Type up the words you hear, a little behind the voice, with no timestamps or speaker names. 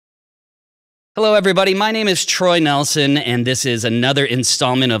Hello, everybody. My name is Troy Nelson, and this is another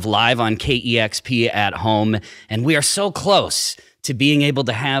installment of Live on KEXP at Home. And we are so close to being able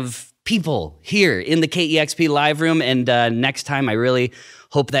to have people here in the KEXP live room. And next time, I really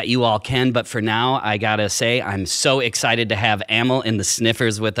hope that you all can. But for now, I gotta say, I'm so excited to have Amyl and the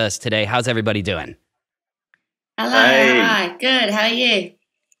Sniffers with us today. How's everybody doing? Hello. Hi. Good. How are you?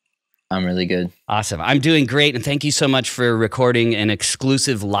 I'm really good. Awesome. I'm doing great, and thank you so much for recording an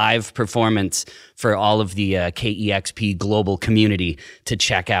exclusive live performance for all of the KEXP global community to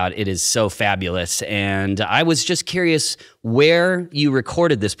check out. It is so fabulous, and I was just curious where you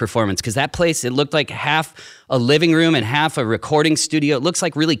recorded this performance, because that place, it looked like half a living room and half a recording studio. It looks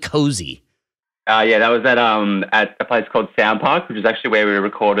like really cozy. Yeah, that was at a place called Soundpark, which is actually where we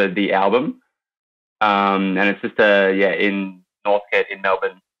recorded the album, and it's just in Northcote in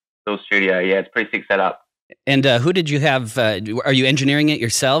Melbourne. Little studio, yeah, it's pretty sick setup. And who did you have? Are you engineering it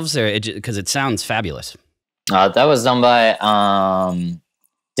yourselves, or because it sounds fabulous? That was done by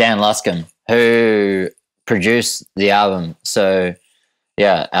Dan Luscombe, who produced the album. So,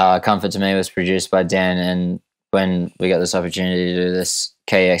 yeah, Comfort to Me was produced by Dan, and when we got this opportunity to do this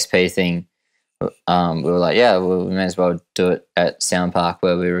KEXP thing, we were like, yeah, well, we may as well do it at Soundpark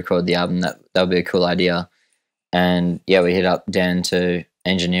where we record the album. That would be a cool idea. And yeah, we hit up Dan to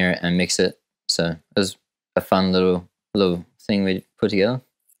engineer it and mix it. So it was a fun little thing we put together.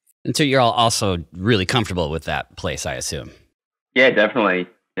 And so you're all also really comfortable with that place, I assume. Yeah, definitely.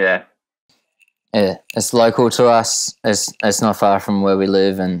 Yeah. Yeah, it's local to us. It's not far from where we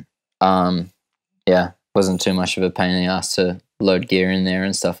live, and wasn't too much of a pain in the ass to load gear in there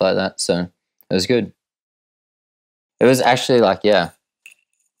and stuff like that. So it was good. It was actually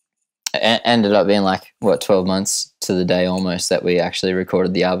it ended up being 12 months to the day almost that we actually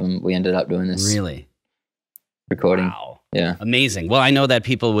recorded the album. We ended up doing this. Really? Recording. Wow. Yeah. Amazing. Well, I know that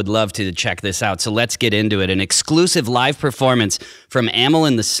people would love to check this out, so let's get into it. An exclusive live performance from Amyl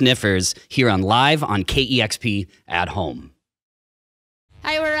and the Sniffers here on Live on KEXP at Home.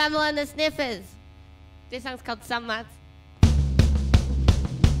 Hi, we're Amyl and the Sniffers. This song's called Some Mutts.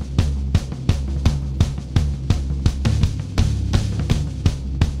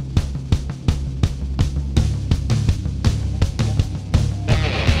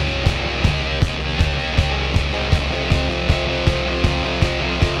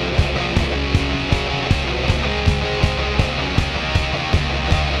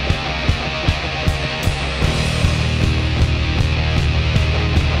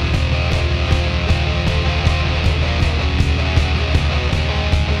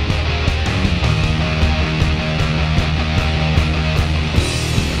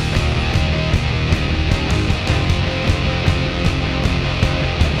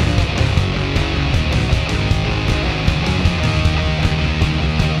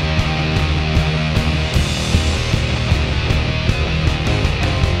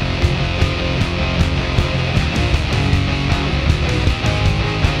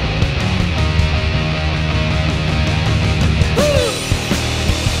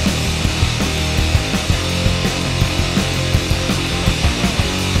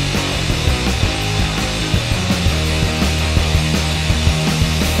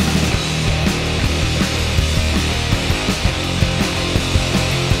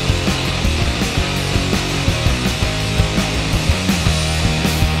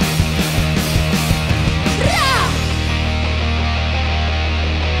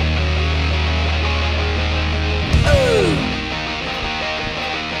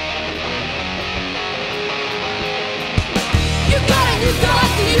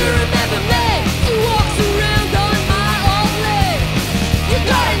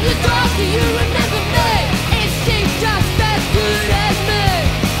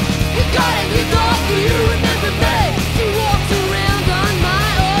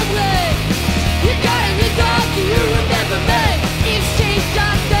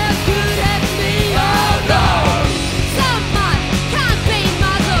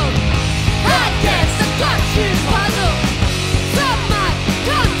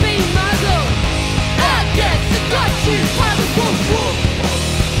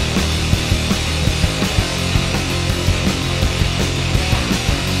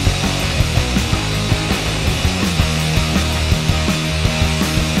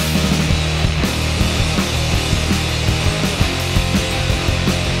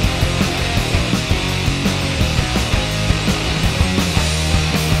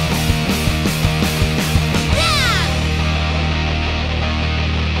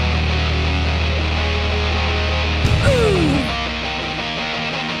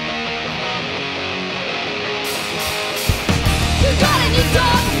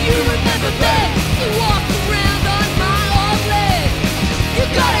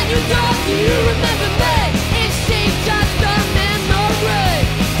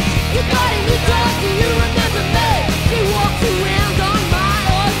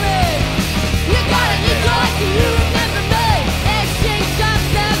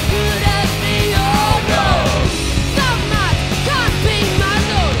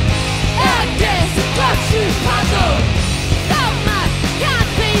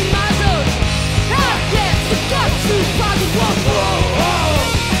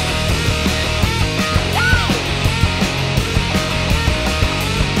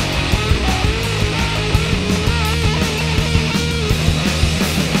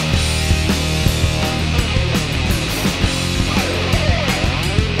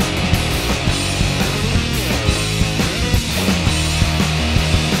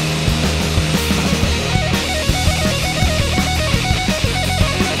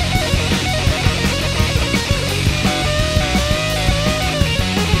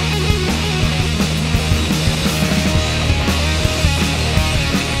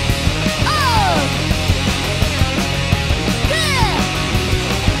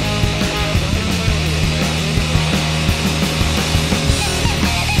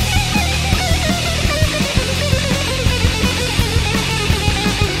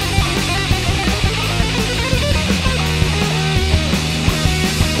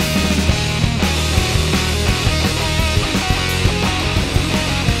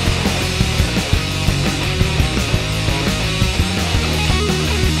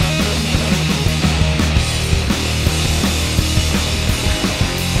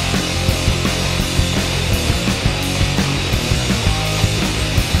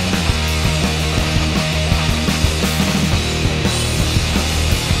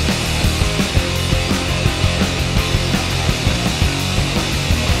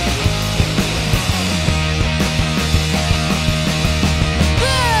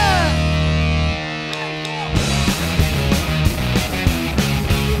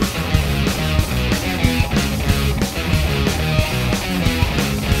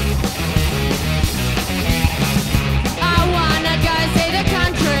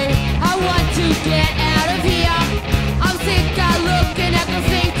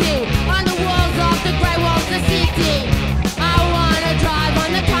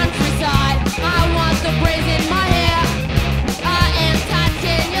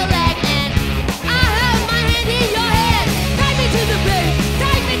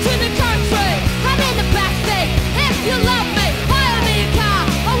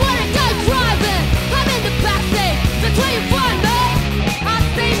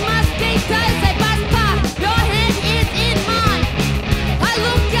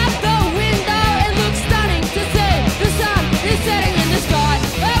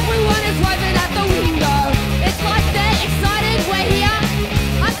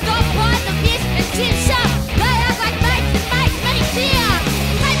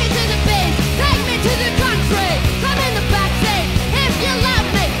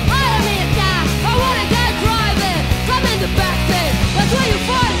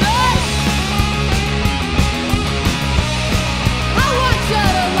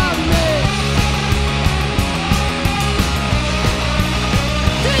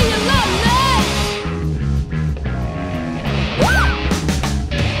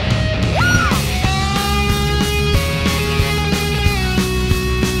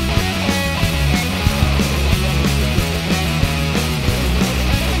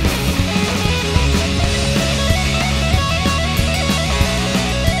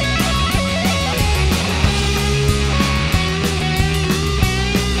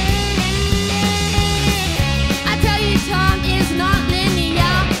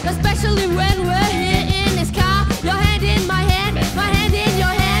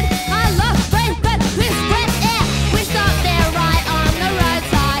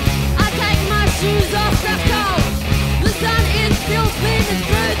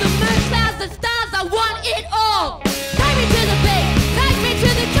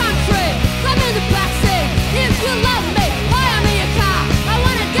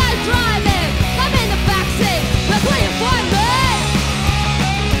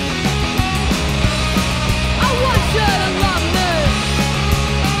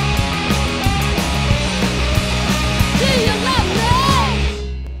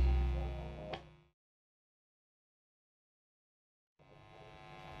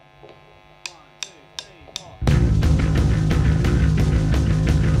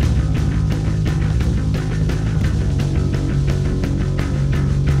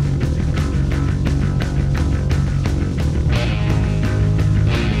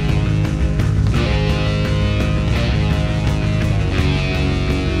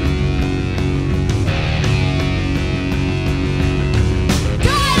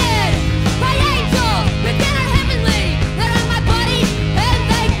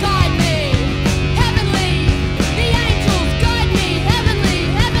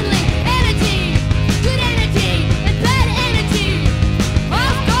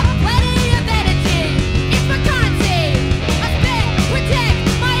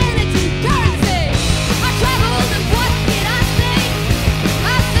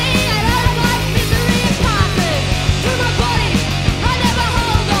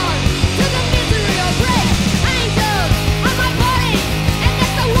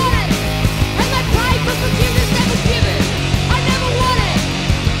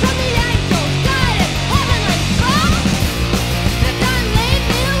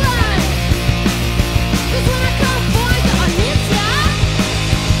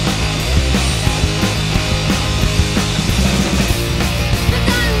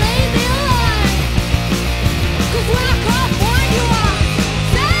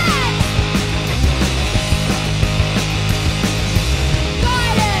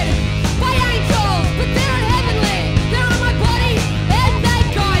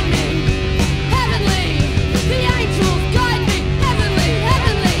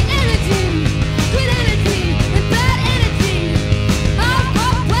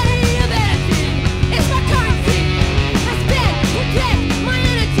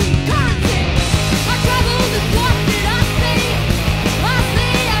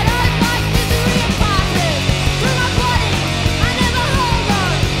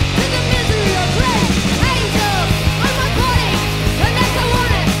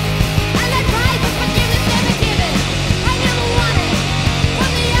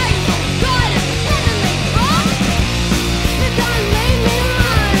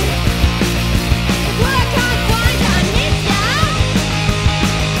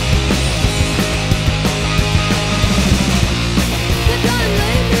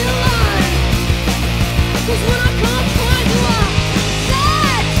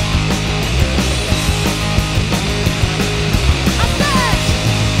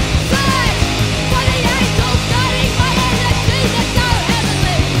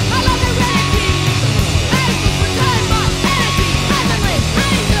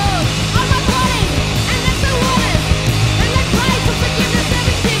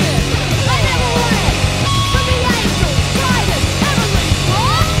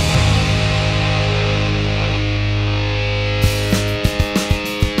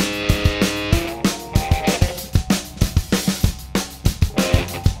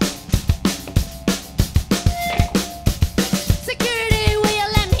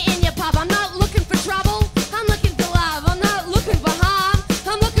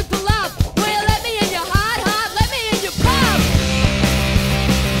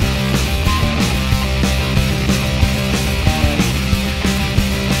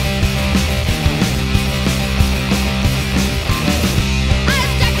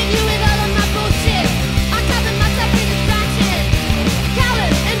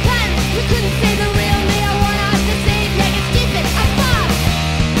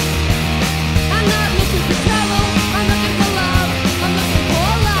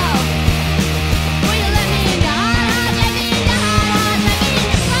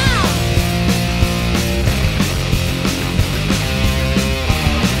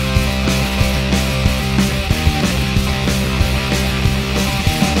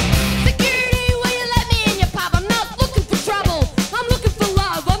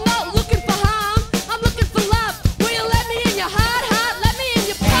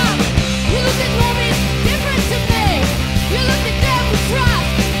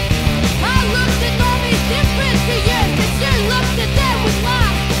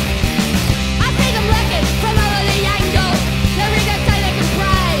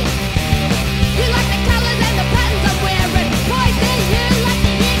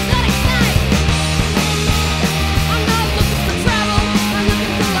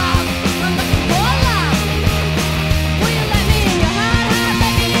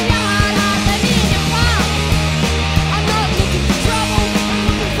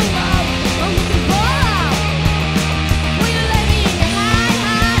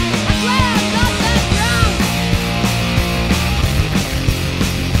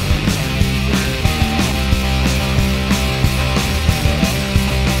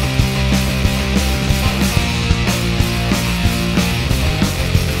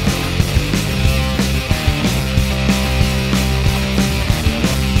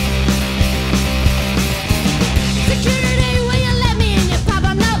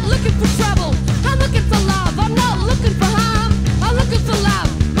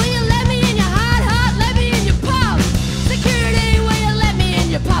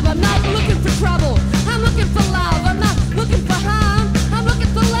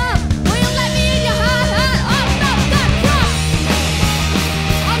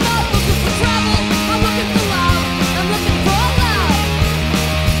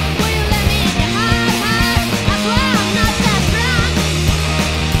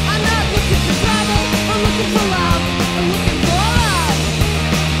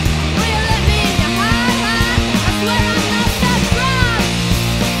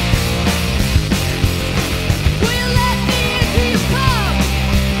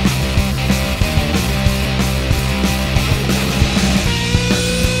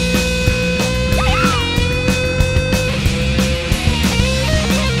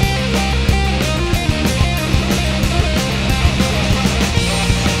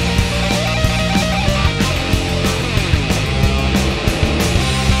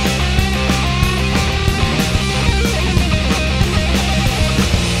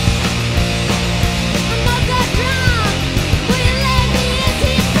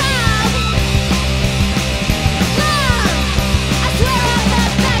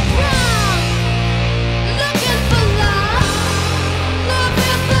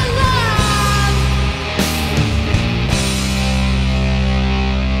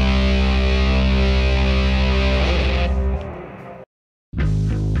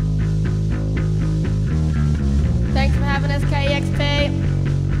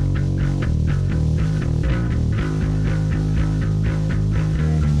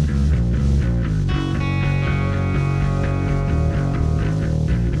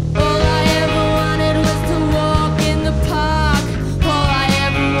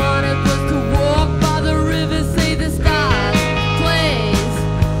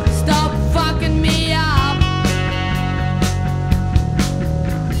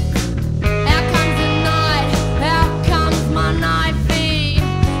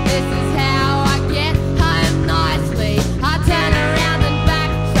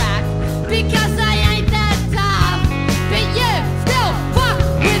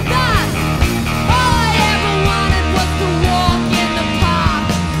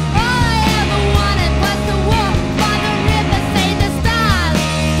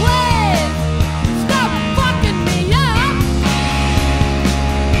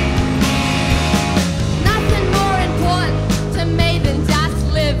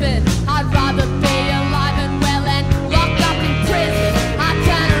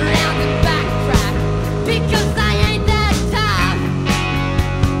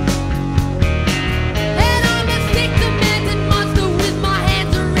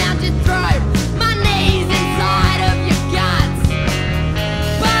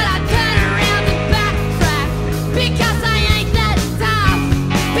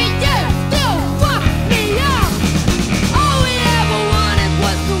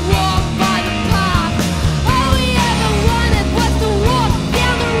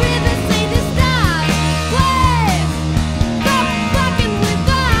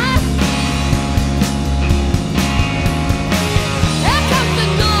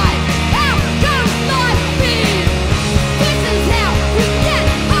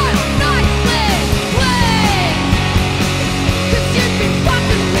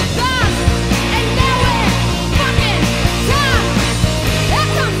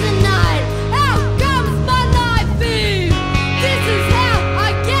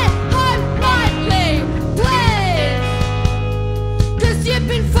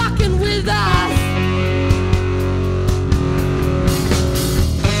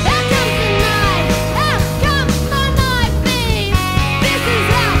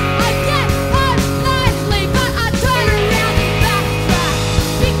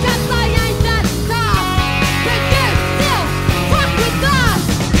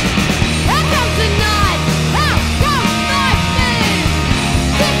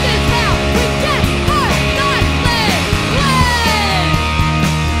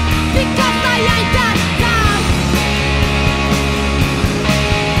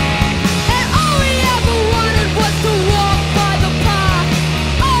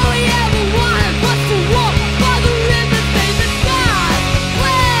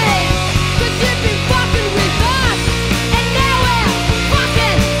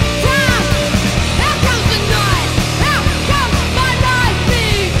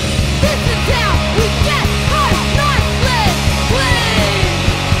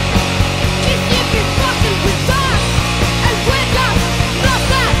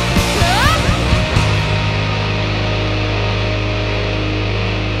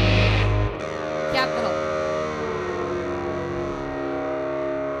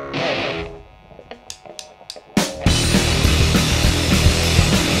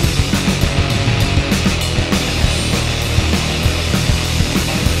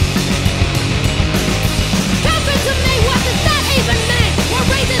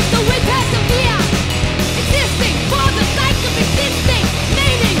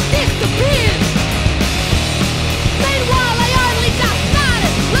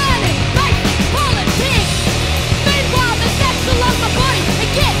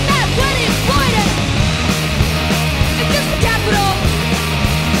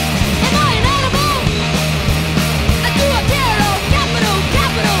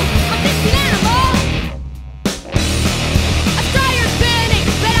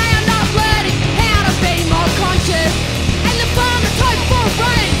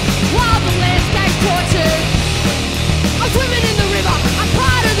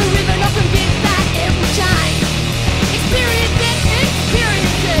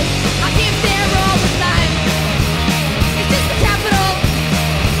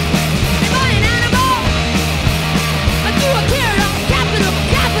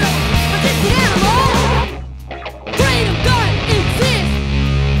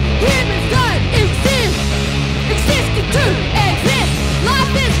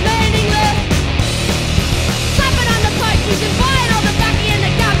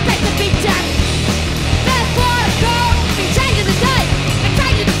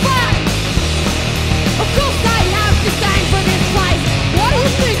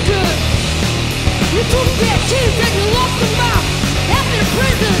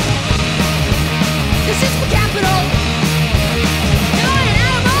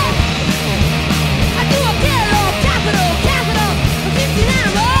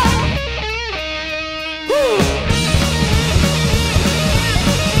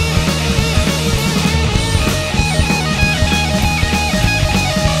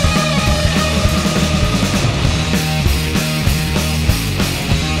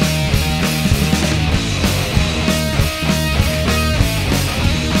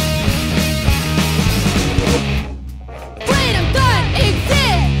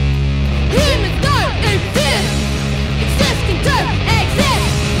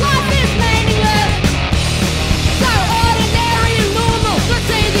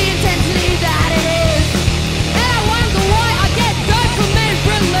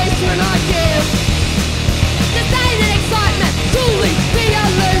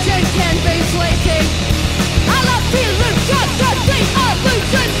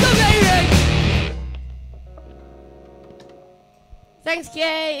 Thanks,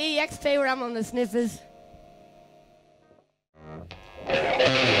 KEXP, we're Amyl and the Sniffers.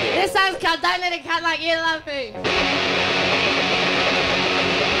 This song's called Don't Let It Cut Like You Love Me.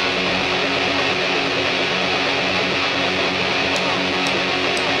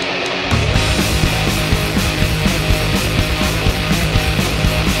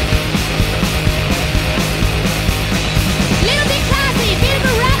 Little bit classy, bit of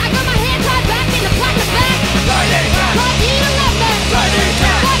a rat. I got my hair tied back in the platinum back. Don't let it cut. Like you to love me. Don't let it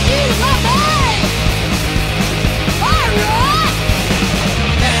cut. Like you to love me. Alright.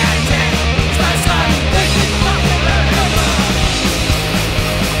 10 out of 10. First time. Make it fuck forever.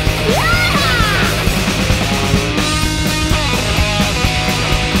 Yeah.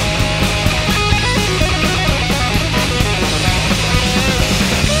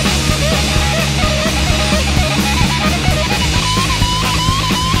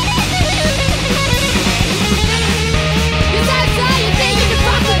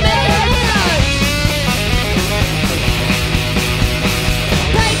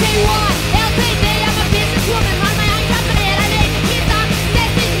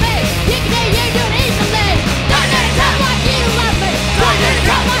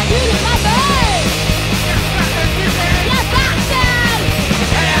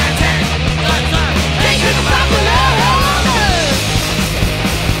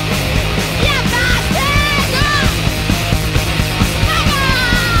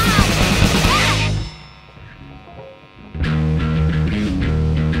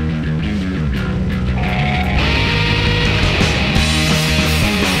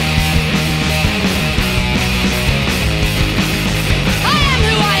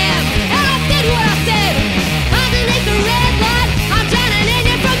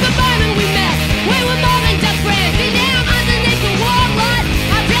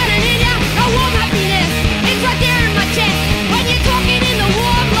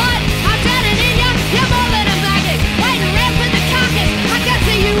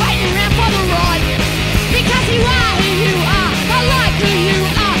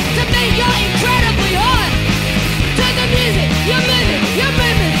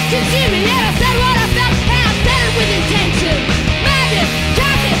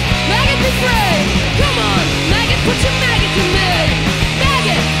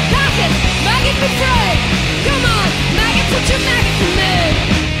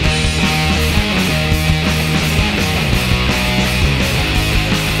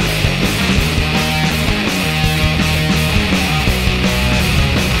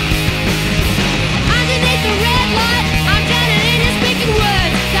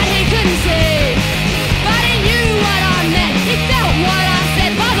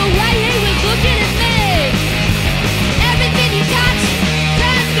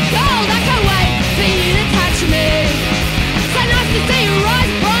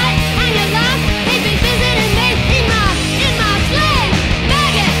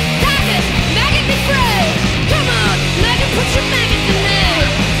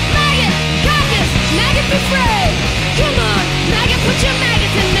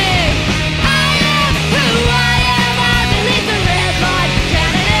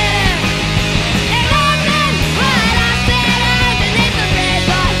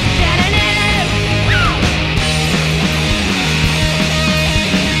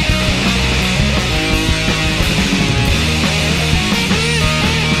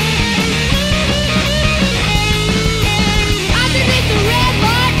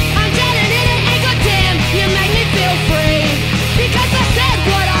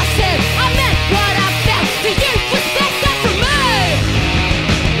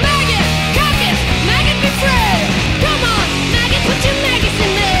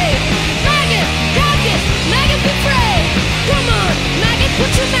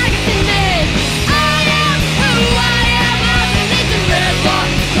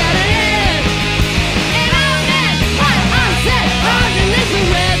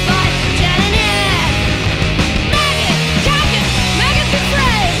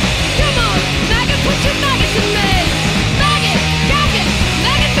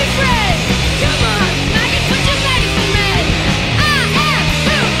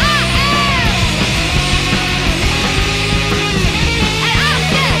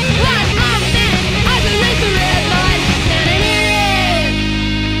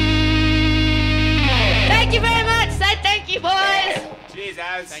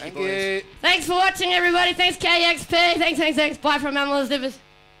 Thank you, boys. Thanks for watching, everybody. Thanks, KEXP. Thanks. Bye from Amyl and the Sniffers.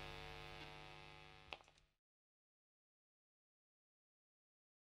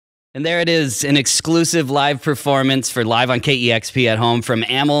 And there it is, an exclusive live performance for Live on KEXP at Home from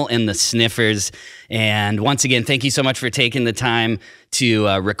Amyl and the Sniffers. And once again, thank you so much for taking the time to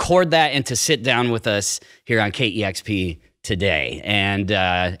record that and to sit down with us here on KEXP today. And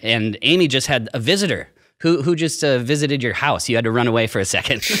Amy just had a visitor who just visited your house. You had to run away for a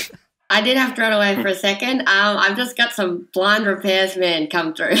second. I did have to run away for a second. I've just got some blind repairs man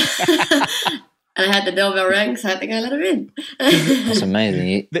come through. And I had the doorbell ring, so I had to go let him in. That's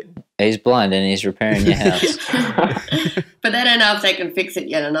amazing. He's blind and he's repairing your house. But they don't know if they can fix it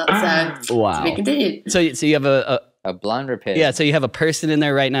yet or not, so wow. to be continued. So you have a blind repair. Yeah, so you have a person in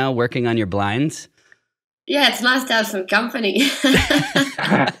there right now working on your blinds? Yeah, it's nice to have some company.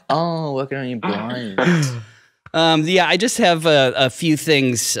 Oh, working on your blinds. Yeah, I just have a few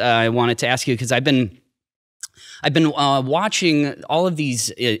things I wanted to ask you because I've been watching all of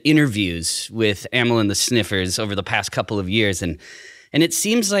these interviews with Amyl and the Sniffers over the past couple of years, and it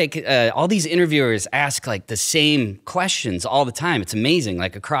seems like all these interviewers ask like the same questions all the time. It's amazing,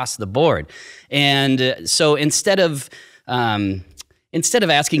 like across the board. And so instead of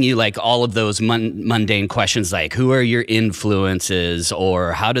asking you like all of those mundane questions like who are your influences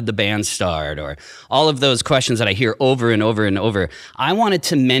or how did the band start or all of those questions that I hear over and over and over, I wanted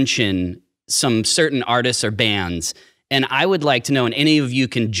to mention some certain artists or bands, and I would like to know, and any of you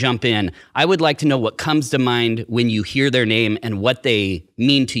can jump in, I would like to know what comes to mind when you hear their name and what they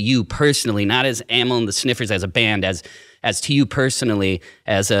mean to you personally, not as Amyl and the Sniffers as a band, as to you personally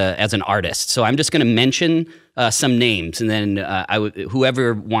as an artist. So I'm just going to mention some names, and then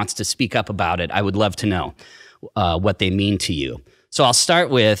whoever wants to speak up about it, I would love to know what they mean to you. So I'll start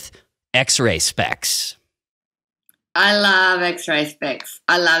with X-Ray Specs. I love X-Ray Specs.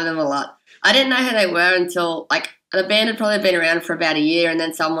 I love them a lot. I didn't know who they were until, like, the band had probably been around for about a year, and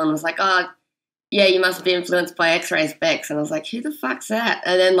then someone was like, oh, yeah, you must be influenced by X-Ray Specs. And I was like, who the fuck's that?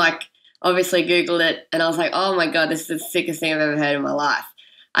 And then, like, obviously Googled it, and I was like, oh, my God, this is the sickest thing I've ever heard in my life.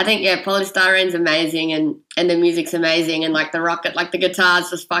 I think, yeah, Polystyrene's amazing, and the music's amazing, and, like, the rocket, like, the guitars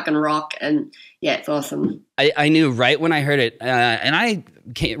just fucking rock, and, yeah, it's awesome. I knew right when I heard it, and I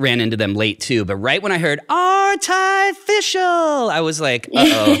ran into them late, too, but right when I heard Artificial, I was like,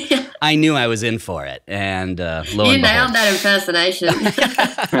 uh-oh, I knew I was in for it, and lo and behold. You nailed that impersonation.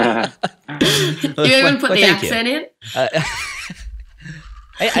 You even put the accent in?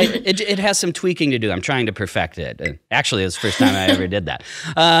 It has some tweaking to do. I'm trying to perfect it. Actually, it was the first time I ever did that.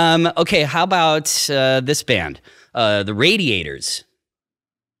 Okay, how about this band, the Radiators?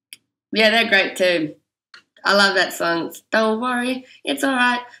 Yeah, they're great too. I love that song. Don't worry, it's all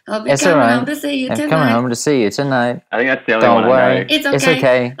right. I'll be coming home to see you tonight. I'm coming home to see you tonight. I think that's the only Don't one worry. I know. It's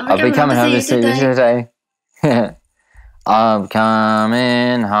okay. I'll be coming home to see you today. I'm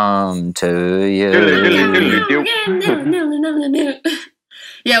coming home to you.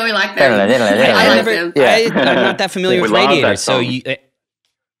 Yeah, we like them. I like them. I'm not that familiar with We love that Radiators, so song.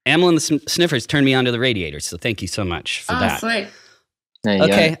 Amyl and the Sniffers turned me on to the Radiators, so thank you so much for that. Sweet. There you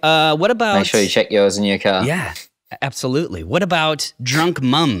Okay, go. what about... Make sure you check yours in your car. Yeah, absolutely. What about Drunk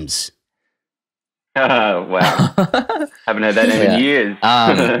Mums? Oh, wow. Haven't heard that name in years.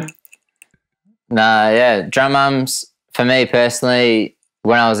 Drum Mums, for me personally,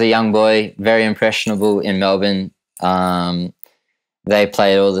 when I was a young boy, very impressionable in Melbourne. They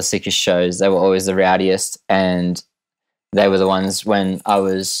played all the sickest shows. They were always the rowdiest, and they were the ones when I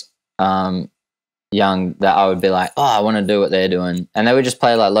was young that I would be like, oh, I want to do what they're doing. And they would just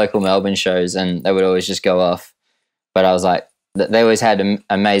play like local Melbourne shows, and they would always just go off. But I was like, they always had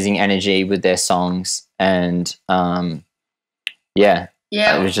amazing energy with their songs, and Yeah,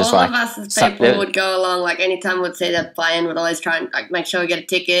 it was just all like of us as people would go along, like anytime we'd see them playing, we'd always try and like make sure we get a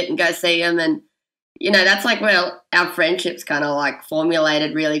ticket and go see them. And, you know, that's like where our friendships kind of like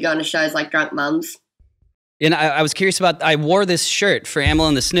formulated, really, going to shows like Drunk Mums. And I was curious about, I wore this shirt for Amyl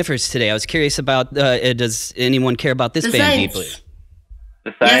and the Sniffers today. I was curious about, does anyone care about this The band Saints. deeply?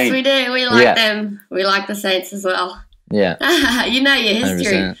 The Yes, Saints. we do. We like them. We like the Saints as well. Yeah. You know your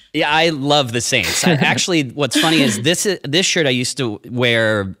history. 100%. Yeah, I love the Saints. Actually, what's funny is this shirt I used to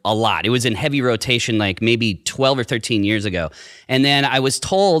wear a lot. It was in heavy rotation like maybe 12 or 13 years ago. And then I was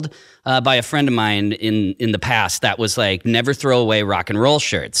told by a friend of mine in the past that was like, never throw away rock and roll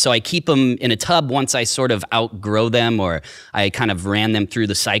shirts. So I keep them in a tub once I sort of outgrow them or I kind of ran them through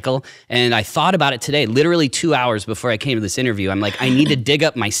the cycle. And I thought about it today, literally 2 hours before I came to this interview. I'm like, I need to dig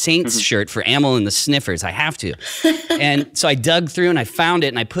up my Saints shirt for Amyl and the Sniffers. I have to. And so I dug through and I found it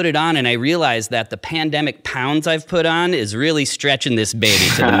and I put it on and I realized that the pandemic pounds I've put on is really stretching this baby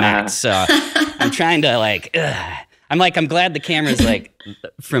to the max. So I'm trying to like, I'm glad the camera's like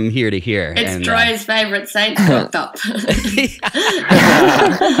from here to here. It's and, Troy's favourite Saints cooked up.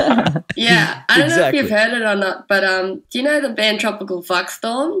 Yeah, I don't know if you've heard it or not, but do you know the band Tropical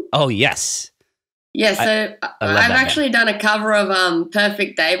Fuckstorm? Oh, yes. Yeah, so I've actually done a cover of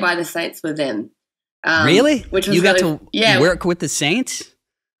Perfect Day by the Saints with them. Really? Which was you got really, to work with the Saints?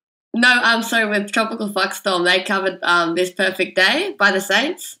 No, so with Tropical Fuckstorm, they covered This Perfect Day by the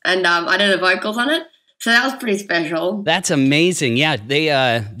Saints, and I did the vocals on it. So that was pretty special. That's amazing. Yeah,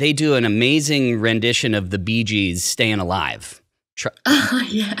 they do an amazing rendition of the Bee Gees' "Staying Alive."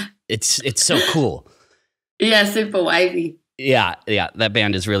 Yeah. It's so cool. Yeah, super wavy. Yeah, that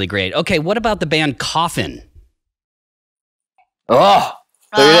band is really great. Okay, what about the band Coffin? Oh,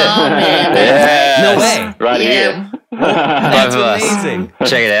 man. yes. No way. Right Yeah. here. That's Both of us. amazing.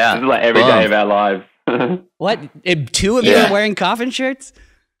 Check it out. This is like every day of our lives. What? Two of you Yeah. are wearing Coffin shirts?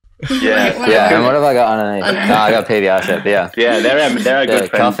 Yeah. Yeah, and what have I got underneath? I got PBR shirt, yeah. Yeah, they're a good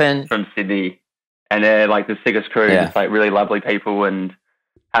friend Coffin. from Sydney, and they're like the sickest crew. Yeah. Just like really lovely people, and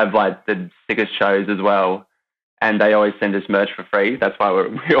have like the sickest shows as well. And they always send us merch for free. That's why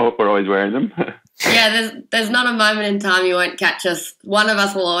we're always wearing them. Yeah, there's not a moment in time you won't catch us. One of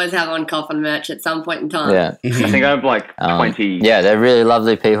us will always have on Coffin merch at some point in time. Yeah. I think I have like 20, Yeah, they're really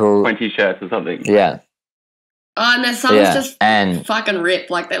lovely people. 20 shirts or something. Yeah. Oh, and there's some Yeah, just and- fucking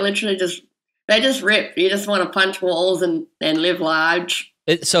rip. Like they literally just rip. You just want to punch walls and live large.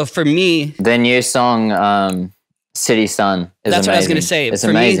 So for me, Their new song, City Sun, is that's amazing. what I was going to say. It's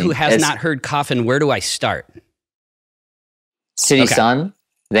For amazing. me, who has It's not heard Coffin, where do I start? City Okay. Sun,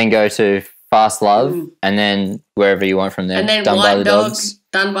 then go to Fast Love, and then wherever you want from there. And then Done by White the Dog, Dogs.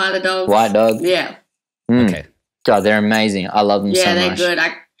 Done by the Dogs. White Dog. Yeah. Mm. Okay. God, they're amazing. I love them Yeah, so they're much. good.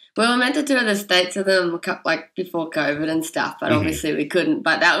 We were meant to do the States of them like before COVID and stuff, but obviously we couldn't.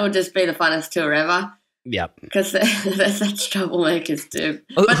 But that would just be the funnest tour ever Yep. because they're such troublemakers too.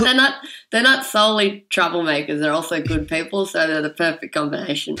 Oh, But they're not solely troublemakers. They're also good people, so they're the perfect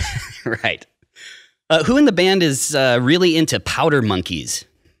combination. Right. Who in the band is really into powder monkeys?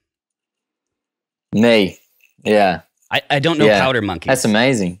 Me. Yeah. I don't know Yeah. powder monkeys. That's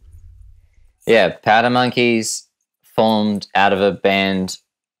amazing. Yeah, Powder Monkeys formed out of a band.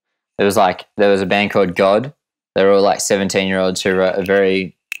 There was a band called God. They were all like 17-year-olds who wrote a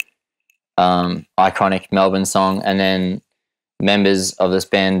very iconic Melbourne song, and then members of this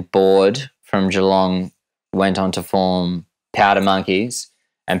band, Bored from Geelong, went on to form Powder Monkeys,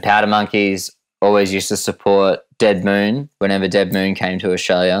 and Powder Monkeys always used to support Dead Moon whenever Dead Moon came to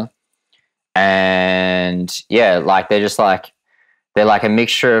Australia. And yeah, like they're like a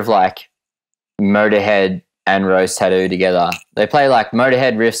mixture of like Motorhead and Rose Tattoo together. They play like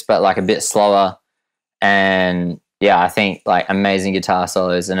Motorhead riffs, but like a bit slower. And yeah, I think like amazing guitar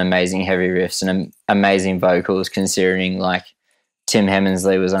solos and amazing heavy riffs and amazing vocals, considering like Tim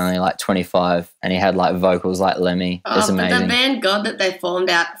Hemmensley was only like 25 and he had like vocals like Lemmy. It's But amazing. the band God that they formed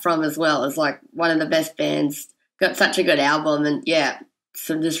out from as well is like one of the best bands. Got such a good album and yeah,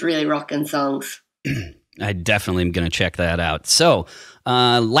 some just really rocking songs. I definitely am going to check that out. So,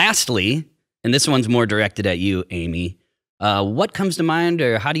 lastly, and this one's more directed at you, Amy. What comes to mind,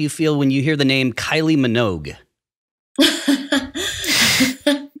 or how do you feel when you hear the name Kylie Minogue?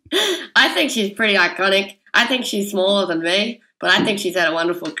 I think she's pretty iconic. I think she's smaller than me, but I think she's had a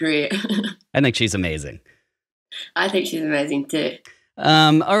wonderful career. I think she's amazing. I think she's amazing too.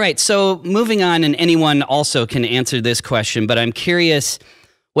 All right, so moving on, and anyone also can answer this question, but I'm curious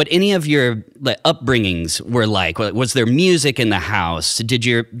what any of your upbringings were like. Was there music in the house? Did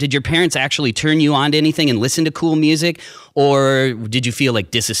your parents actually turn you on to anything and listen to cool music, or did you feel like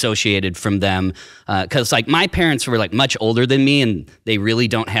disassociated from them? Because like my parents were like much older than me, and they really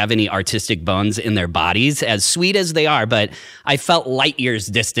don't have any artistic bones in their bodies, as sweet as they are. But I felt light years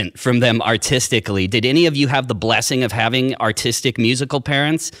distant from them artistically. Did any of you have the blessing of having artistic musical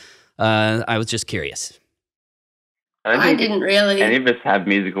parents? I was just curious. I didn't really. Any of us have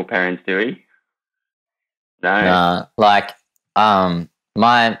musical parents, do we? No. My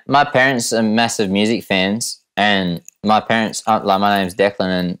parents are massive music fans, and my parents, like my name's Declan,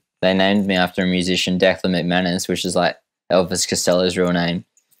 and they named me after a musician, Declan McManus, which is like Elvis Costello's real name.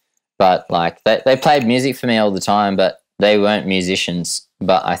 But like they played music for me all the time, but they weren't musicians.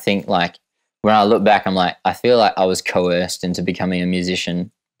 But I think like when I look back, I'm like, I feel like I was coerced into becoming a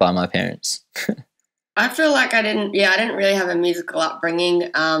musician by my parents. I feel like I didn't really have a musical upbringing.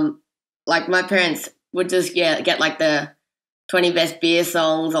 Like my parents would just get like the 20 best beer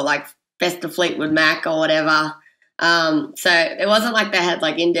songs or like best of Fleetwood Mac or whatever. So it wasn't like they had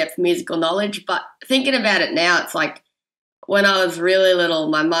like in-depth musical knowledge, but thinking about it now, it's like when I was really little,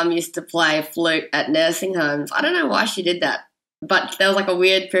 my mum used to play flute at nursing homes. I don't know why she did that, but there was like a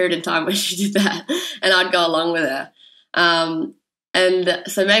weird period of time where she did that, and I'd go along with her. And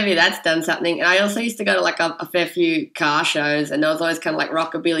so maybe that's done something. And I also used to go to like a fair few car shows, and there was always kind of like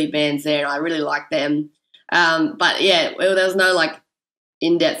rockabilly bands there, and I really liked them. But yeah, there was no like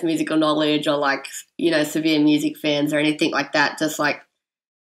in-depth musical knowledge or like, severe music fans or anything like that. Just like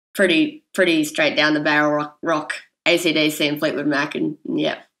pretty straight down the barrel rock, AC/DC and Fleetwood Mac, and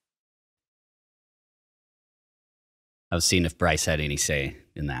yeah. I was seeing if Bryce had any say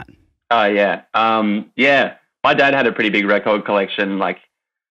in that. Oh, yeah. Yeah, my dad had a pretty big record collection. Like,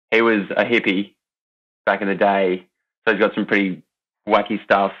 he was a hippie back in the day, so he's got some pretty wacky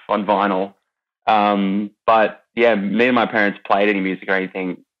stuff on vinyl. But, yeah, me and my parents played any music or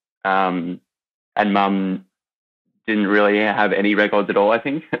anything, and Mum didn't really have any records at all, I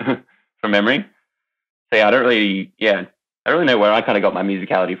think, from memory. So, yeah, I don't really know where I kind of got my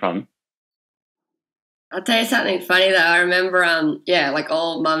musicality from. I'll tell you something funny though. I remember, like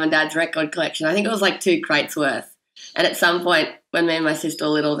all Mum and Dad's record collection. I think it was like 2 crates worth. And at some point, when me and my sister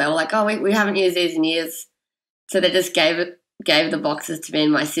were little, they were like, "Oh, we haven't used these in years," so they just gave the boxes to me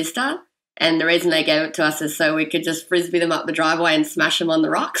and my sister. And the reason they gave it to us is so we could just frisbee them up the driveway and smash them on the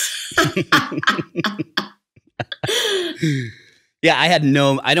rocks. Yeah,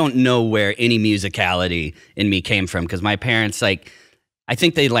 I don't know where any musicality in me came from, because my parents, like, I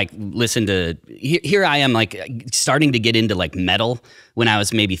think they like listened to, here I am like starting to get into like metal when I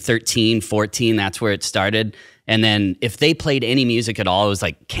was maybe 13, 14, that's where it started. And then if they played any music at all, it was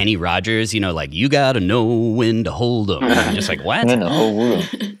like Kenny Rogers, like, you gotta know when to hold them. And I'm just like, what? In the whole world.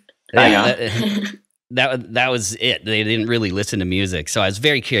 That was it. They didn't really listen to music. So I was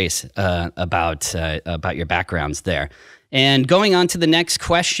very curious about your backgrounds there. And going on to the next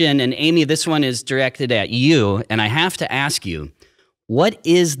question, and Amy, this one is directed at you, and I have to ask you, what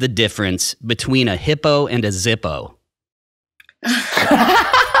is the difference between a hippo and a zippo?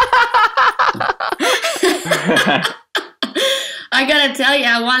 I gotta tell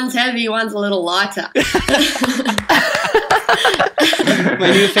you, one's heavy, one's a little lighter.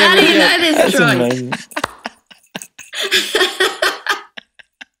 My new favorite. How do you know this, Troy?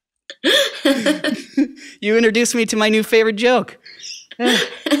 You introduced me to my new favorite joke.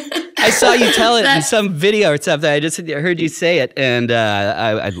 I saw you tell it in some video or something. I just heard you say it, and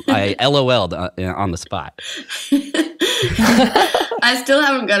I LOL'd on the spot. I still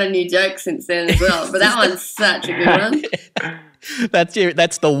haven't got a new joke since then as well, but that one's such a good one.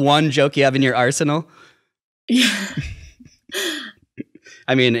 That's the one joke you have in your arsenal? Yeah.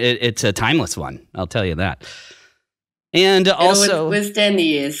 I mean, it's a timeless one, I'll tell you that. And also, withstand the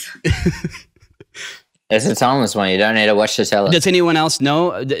years. It's a timeless one. You don't need to watch the tell it. Does anyone else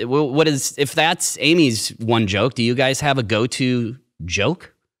know? If that's Amy's one joke, do you guys have a go-to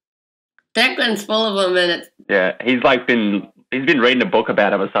joke? Declan's full of them, and yeah, he's been reading a book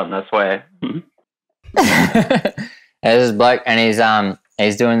about him or something, I swear. There's this bloke, and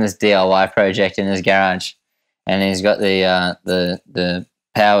he's doing this DIY project in his garage, and he's got the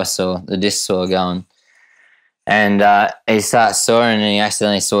power saw, the disc saw going, and he starts sawing, and he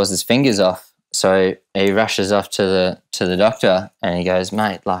accidentally saws his fingers off. So he rushes off to the doctor, and he goes,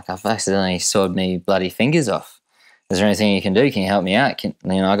 "Mate, like, I've accidentally sawed me bloody fingers off. Is there anything you can do? Can you help me out?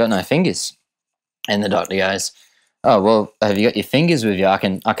 I got no fingers." And the doctor goes, "Oh, well, have you got your fingers with you? I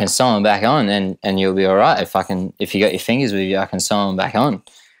can sew them back on, and you'll be all right. If you got your fingers with you, I can sew them back on."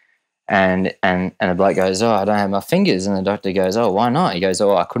 And the bloke goes, "Oh, I don't have my fingers." And the doctor goes, "Oh, why not?" He goes,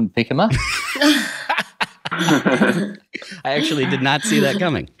 "Oh, I couldn't pick them up." I actually did not see that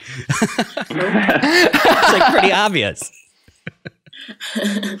coming. It's like pretty obvious.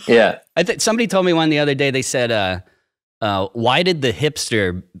 Yeah. I think somebody told me one the other day. They said, "Why did the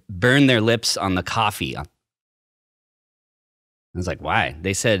hipster burn their lips on the coffee?" I was like, "Why?"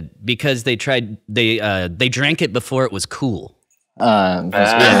 They said because they drank it before it was cool. Classic.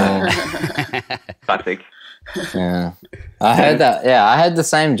 Yeah, I heard that. Yeah, I had the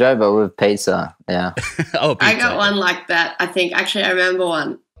same joke, but with pizza. Yeah. Oh, pizza. I got one like that. I think actually I remember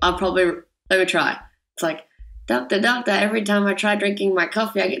one. Let me try. It's like, doctor, every time I try drinking my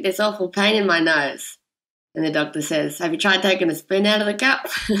coffee, I get this awful pain in my nose. And the doctor says, "Have you tried taking a spoon out of the cup?"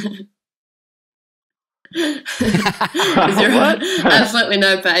 Is there absolutely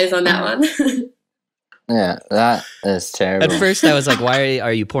no pays on that one? Yeah, that is terrible. At first, I was like, "Why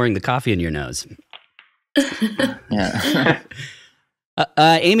are you pouring the coffee in your nose?" Yeah.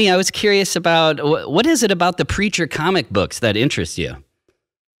 Amy, I was curious about what is it about the Preacher comic books that interest you?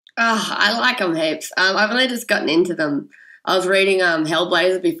 Oh, I like them heaps. I've only just gotten into them. I was reading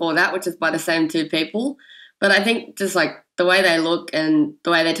Hellblazer before that, which is by the same 2 people. But I think just like the way they look and the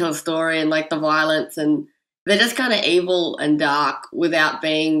way they tell a story and like the violence, and they're just kind of evil and dark without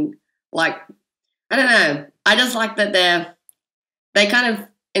being like, I don't know. I just like that they kind of,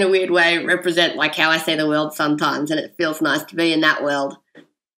 in a weird way, represent like how I see the world sometimes, and it feels nice to be in that world.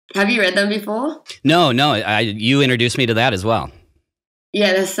 Have you read them before? No. You introduced me to that as well.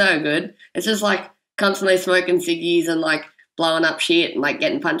 Yeah, they're so good. It's just like constantly smoking ciggies and like blowing up shit and like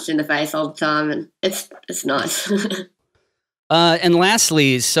getting punched in the face all the time, and it's nice. And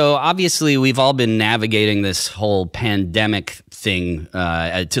lastly, so obviously we've all been navigating this whole pandemic thing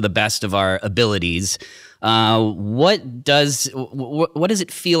to the best of our abilities. What does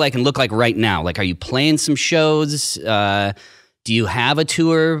it feel like and look like right now? Like, are you playing some shows? Do you have a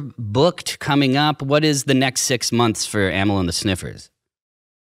tour booked coming up? What is the next 6 months for Amyl and the Sniffers?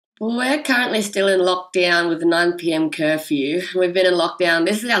 Well, we're currently still in lockdown with the 9 p.m. curfew. We've been in lockdown.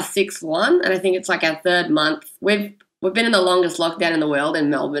 This is our 6th one, and I think it's like our 3rd month. We've been in the longest lockdown in the world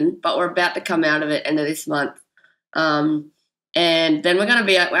in Melbourne, but we're about to come out of it end of this month. And then we're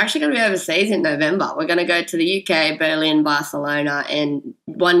actually going to be overseas in November. We're going to go to the UK, Berlin, Barcelona, and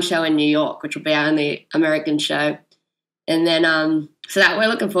one show in New York, which will be our only American show. And then, so that we're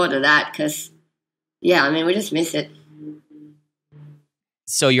looking forward to that because, yeah, I mean, we just miss it.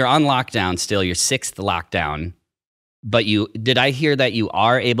 So you're on lockdown still, your 6th lockdown, but did I hear that you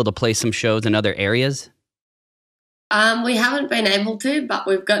are able to play some shows in other areas? We haven't been able to, but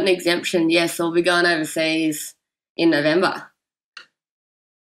we've got an exemption. Yes, so we'll be going overseas in November.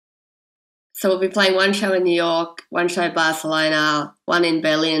 So we'll be playing one show in New York, one show in Barcelona, one in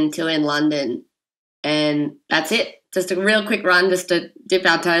Berlin, 2 in London, and that's it. Just a real quick run just to dip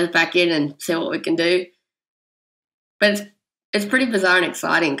our toes back in and see what we can do. But it's pretty bizarre and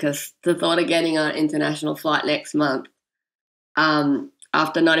exciting because the thought of getting an international flight next month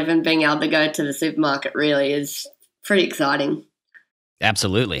after not even being able to go to the supermarket really is pretty exciting.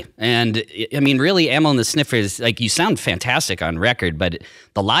 Absolutely. And I mean, really, Amyl and the Sniffers, like, you sound fantastic on record, but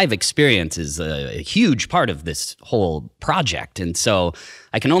the live experience is a huge part of this whole project. And so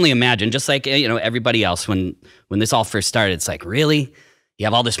I can only imagine, just like, everybody else, when this all first started, it's like, really? You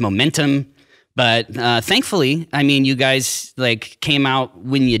have all this momentum? But thankfully, I mean, you guys came out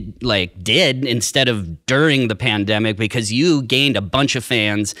when you did instead of during the pandemic, because you gained a bunch of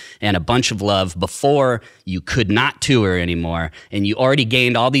fans and a bunch of love before you could not tour anymore, and you already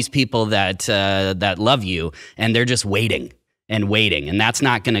gained all these people that love you, and they're just waiting and waiting, and that's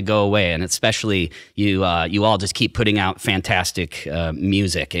not going to go away. And especially you all just keep putting out fantastic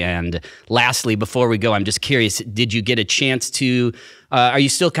music. And lastly, before we go, I'm just curious, did you get a chance to? Are you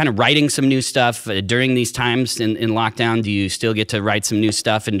still kind of writing some new stuff during these times in lockdown? Do you still get to write some new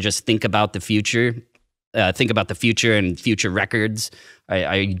stuff and just think about the future? Think about the future and future records?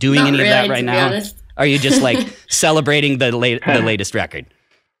 Are you doing any of that right now? Are you just celebrating the latest record?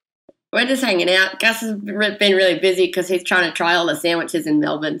 We're just hanging out. Gus has been really busy because he's trying to try all the sandwiches in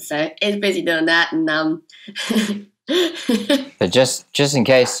Melbourne, so he's busy doing that. And But just in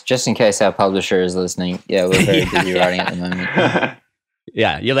case our publisher is listening, yeah, we're very busy writing at the moment.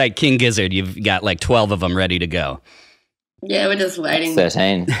 Yeah, you're like King Gizzard. You've got 12 of them ready to go. Yeah, we're just waiting.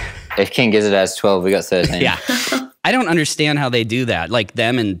 13. If King Gizzard has 12, we got 13. Yeah. I don't understand how they do that. Like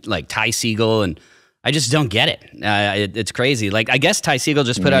them and Ty Segall, and I just don't get it. It's crazy. I guess Ty Segall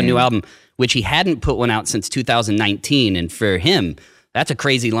just put out a new album, which he hadn't put one out since 2019. And for him, that's a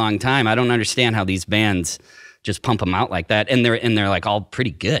crazy long time. I don't understand how these bands just pump them out like that. And they're all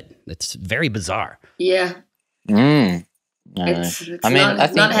pretty good. It's very bizarre. Yeah. It's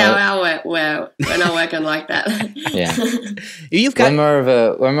not how we're not working like that. Yeah. We're more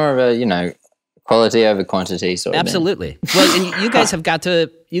of a quality over quantity sort of Absolutely. Well, and you guys have got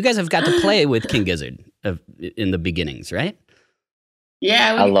to play with King Gizzard in the beginnings, right?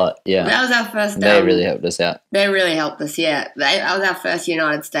 Yeah, a lot. Yeah, that was our first. They really helped us out. They really helped us. Yeah, that was our first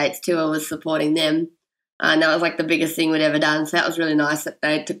United States tour. Was supporting them, and that was the biggest thing we'd ever done. So that was really nice that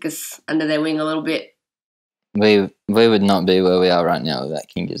they took us under their wing a little bit. We would not be where we are right now without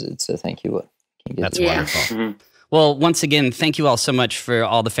King Gizzard, so thank you, King Gizzard. That's wonderful. Mm-hmm. Well, once again, thank you all so much for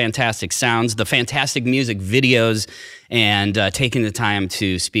all the fantastic sounds, the fantastic music videos, and taking the time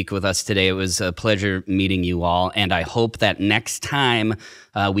to speak with us today. It was a pleasure meeting you all, and I hope that next time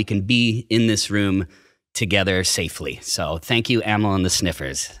we can be in this room together safely. So thank you, Amyl and the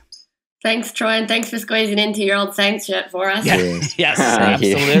Sniffers. Thanks, Troy, and thanks for squeezing into your old Saints shirt for us. Yes,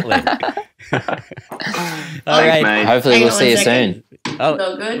 absolutely. All right. Mate. Hopefully we'll see you soon.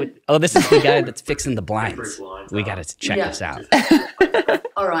 Oh, good. Oh, this is the guy that's fixing the blinds. We got to check this out.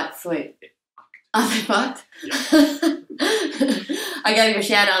 All right, sweet. Are they fucked? I gave him a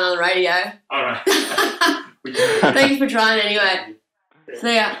shout out on the radio. All right. Thanks for trying anyway.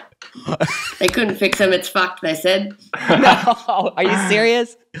 See ya. They couldn't fix them. It's fucked, they said. No, are you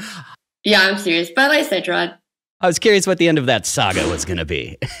serious? Yeah, I'm serious. But at least they tried. I was curious what the end of that saga was going to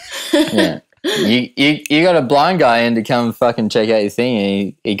be. Yeah. You got a blind guy in to come fucking check out your thing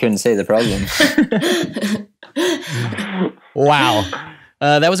and he couldn't see the problem. Wow.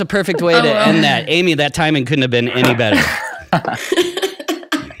 That was a perfect way to end that. Amy, that timing couldn't have been any better.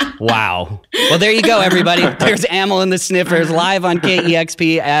 Wow. Well, there you go, everybody. There's Amyl and the Sniffers live on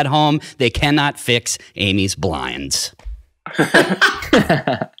KEXP at home. They cannot fix Amy's blinds.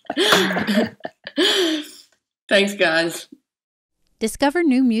 Thanks, guys. Discover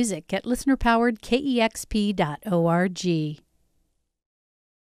new music at listener-powered KEXP.org.